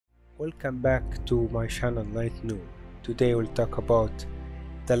Welcome back to my channel Night Noon. Today we'll talk about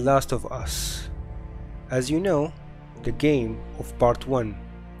The Last of Us. As you know, the game of part 1,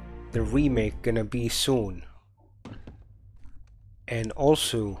 the remake gonna be soon. And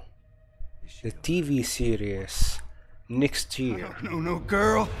also the TV series next year. No,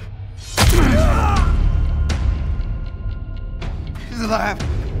 girl. She's alive.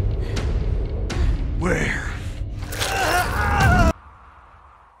 Where?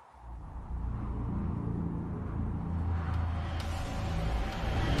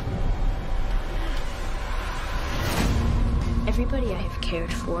 Everybody I have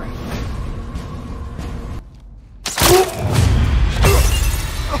cared for.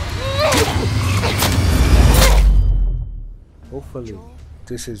 Hopefully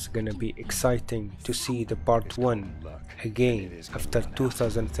this is gonna be exciting to see the part 1 again after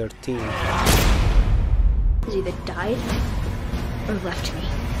 2013. Has either died or left me.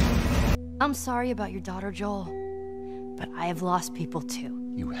 I'm sorry about your daughter, Joel, but I have lost people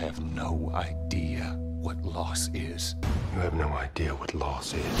too. You have no idea what loss is. You have no idea what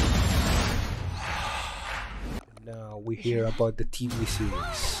loss is. Now we hear about the TV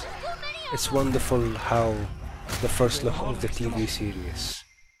series. It's wonderful how the first look of the TV series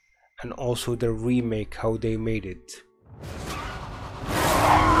and also the remake, how they made it.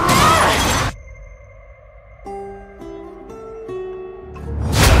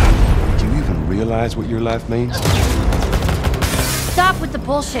 Do you even realize what your life means? Stop with the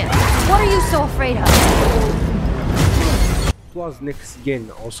bullshit! What are you so afraid of? It was next gen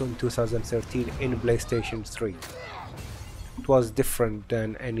also in 2013 in PlayStation 3. It was different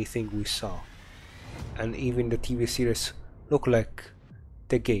than anything we saw, and even the TV series looked like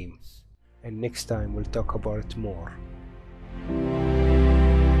the game, and next time we'll talk about it more.